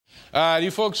Do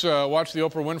you folks watch the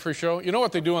Oprah Winfrey Show? You know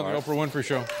what they do on the Oprah Winfrey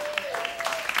Show?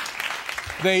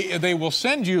 They will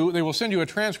send you a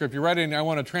transcript. You write in, I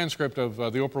want a transcript of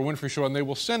the Oprah Winfrey Show, and they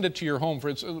will send it to your home for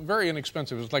it's very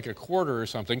inexpensive. It's like $1 or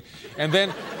something, and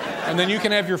then you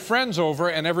can have your friends over,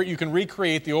 and you can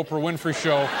recreate the Oprah Winfrey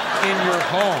Show in your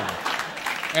home.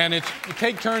 And you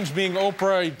take turns being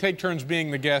Oprah, you take turns being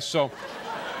the guest. So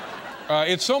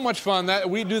it's so much fun that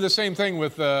we do the same thing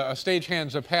with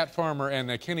stagehands Pat Farmer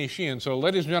and Kenny Sheehan. So,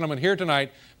 ladies and gentlemen, here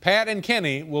tonight, Pat and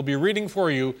Kenny will be reading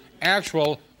for you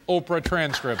actual Oprah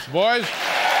transcripts. Boys?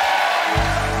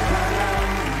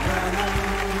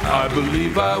 I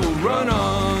believe I will run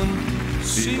on,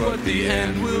 see what the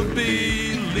end will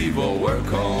be, leave or work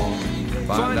home,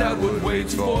 find out what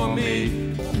waits for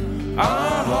me.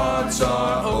 Our hearts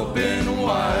are open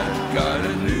wide, got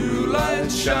a new light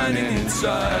shining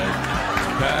inside.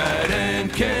 Pat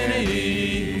and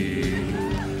Kenny,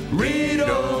 read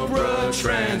Oprah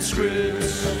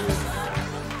transcripts.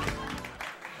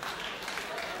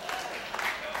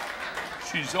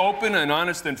 She's open and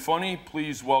honest and funny.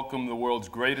 Please welcome the world's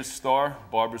greatest star,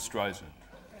 Barbra Streisand.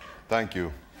 Thank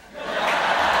you.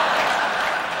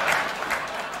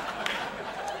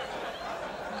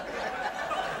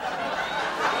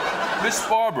 Miss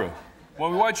Barbara,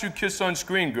 when we watch you kiss on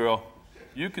screen, girl,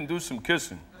 you can do some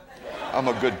kissing. I'm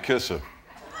a good kisser.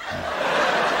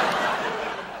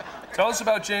 Tell us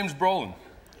about James Brolin.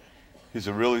 He's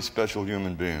a really special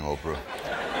human being, Oprah.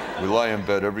 We lie in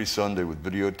bed every Sunday with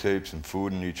videotapes and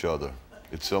food and each other.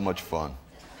 It's so much fun.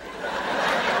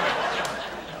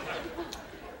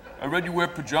 I read you wear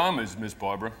pajamas, Miss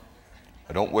Barbara.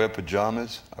 I don't wear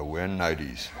pajamas, I wear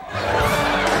nighties.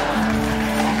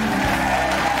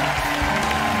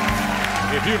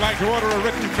 If you'd like to order a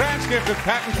written transcript of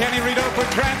Pat and Kenny read Oprah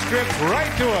transcripts,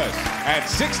 write to us at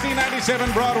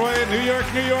 1697 Broadway, New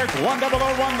York, New York,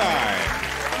 10019.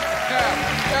 Yeah,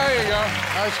 there you go.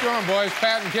 Nice going, boys.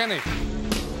 Pat and Kenny.